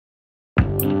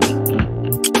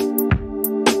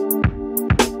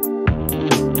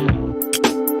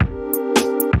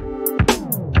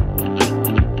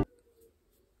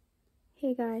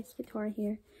guys, Victoria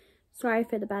here. Sorry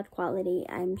for the bad quality.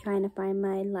 I'm trying to find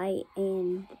my light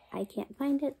and I can't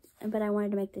find it, but I wanted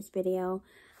to make this video.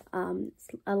 It's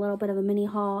a little bit of a mini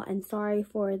haul, and sorry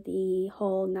for the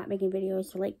whole not making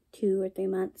videos for like 2 or 3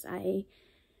 months.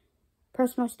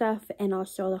 Personal stuff and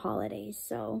also the holidays.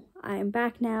 So I'm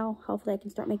back now. Hopefully I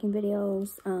can start making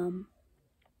videos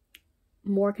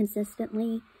more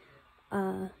consistently.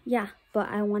 Yeah, but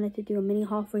I wanted to do a mini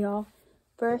haul for y'all.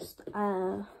 First,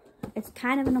 it's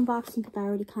kind of an unboxing because I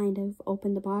already kind of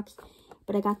opened the box,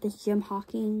 but I got this Jim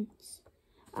Hawkins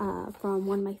from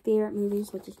one of my favorite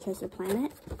movies, which is Treasure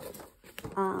Planet.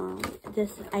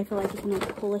 This, I feel like, is one of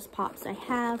the coolest pops I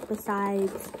have,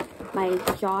 besides my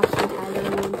Josh and Tyler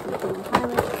one from Freedom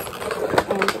Pilots,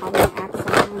 and probably Axel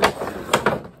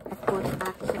one, of course,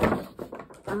 Axel.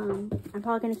 I'm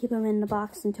probably going to keep him in the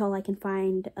box until I can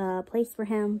find a place for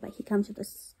him, but he comes with a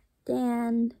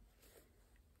stand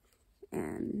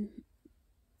and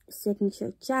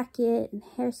signature jacket and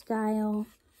hairstyle,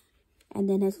 and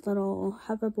then his little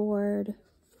hoverboard,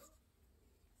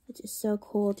 which is so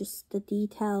cool, just the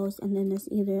details. And then there's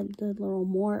either the little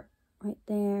mort right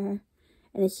there,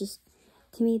 and it's just,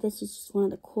 to me, this is just one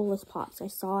of the coolest pops. I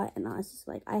saw it and I was just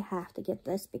like, I have to get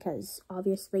this because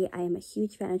obviously I am a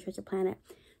huge fan of Treasure Planet.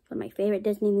 It's one of my favorite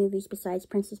Disney movies besides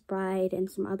Princess Bride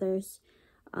and some others.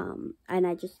 And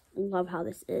I just love how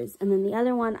this is. And then the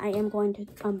other one I am going to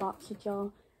unbox with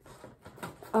y'all.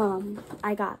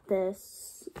 I got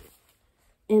this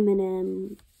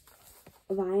Eminem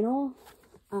vinyl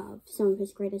of some of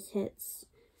his greatest hits.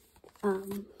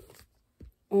 And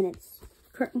it's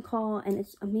Curtain Call, and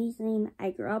it's amazing.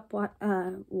 I grew up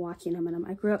watching Eminem.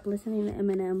 I grew up listening to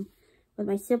Eminem with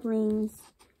my siblings.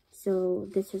 So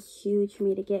this was huge for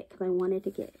me to get because I wanted to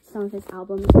get some of his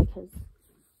albums because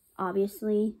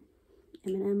obviously,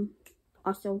 Eminem.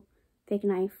 Also, Fake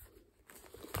Knife.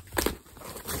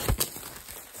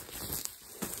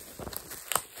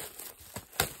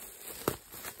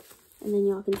 And then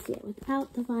y'all can see it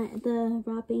without the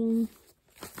wrapping.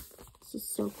 It's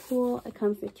just so cool. It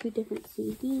comes with 2 different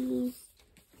CDs.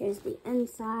 Here's the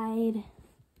inside.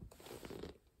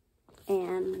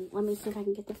 And let me see if I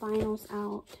can get the vinyls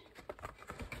out.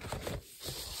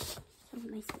 So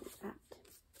nicely wrapped.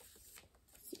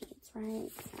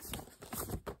 Right,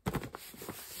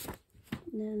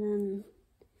 and then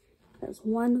there's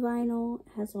one vinyl. It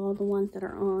has all the ones that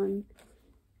are on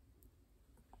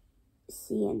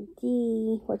C and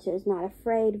D, which is Not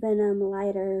Afraid, Venom,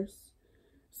 Lighters,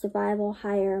 Survival,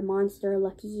 Higher, Monster,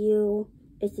 Lucky You,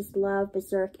 Is This Love,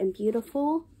 Berserk, and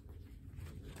Beautiful.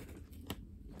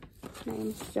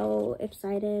 I'm so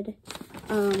excited.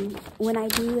 When I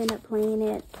do end up playing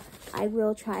it, I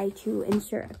will try to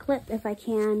insert a clip if I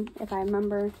can, if I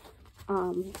remember,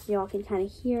 so y'all can kind of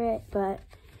hear it. But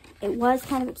it was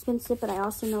kind of expensive, but I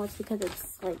also know it's because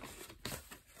it's like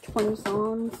 20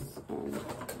 songs, and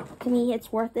to me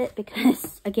it's worth it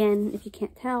because, again, if you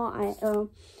can't tell,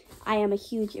 I am a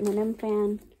huge Eminem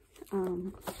fan.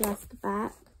 So that's the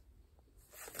back,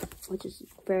 which is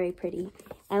very pretty.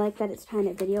 I like that it's kind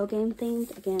of video game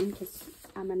themed, again, because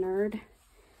I'm a nerd.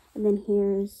 And then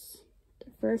here's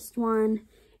the first one,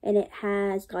 and it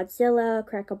has Godzilla,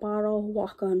 Crack a Bottle,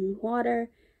 Walk on Water,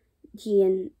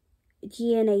 GNAT,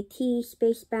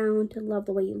 Spacebound, Love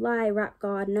the Way You Lie, Rap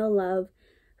God, No Love,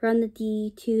 Run the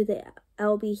D, To the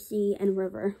LBC, and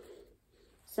River.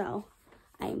 So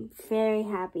I'm very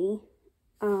happy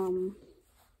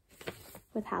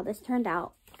with how this turned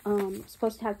out. It's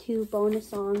supposed to have 2 bonus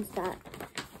songs that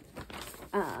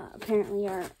apparently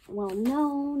are well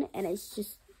known, and it's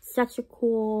just such a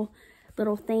cool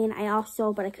little thing. I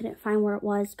also, but I couldn't find where it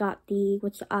was, got the,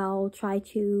 which I'll try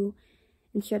to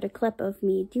insert a clip of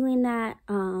me doing that,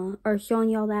 or showing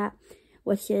y'all that,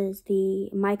 which is the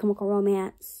My Chemical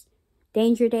Romance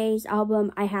Danger Days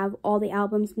album. I have all the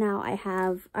albums now.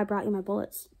 I Brought You My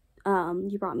Bullets,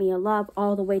 You Brought Me a Love,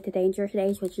 all the way to Danger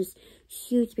Days, which is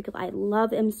huge because I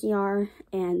love MCR,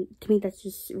 and to me that's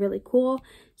just really cool.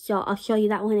 So I'll show you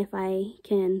that one if I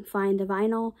can find the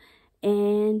vinyl.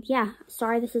 And yeah,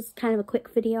 sorry this is kind of a quick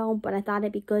video, but I thought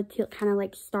it'd be good to kind of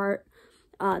like start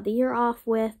the year off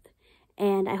with.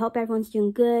 And I hope everyone's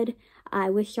doing good. I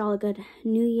wish y'all a good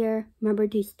new year. Remember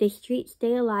to stay street,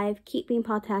 stay alive, keep being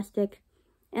podtastic,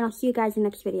 and I'll see you guys in the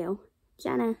next video.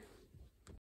 Jana.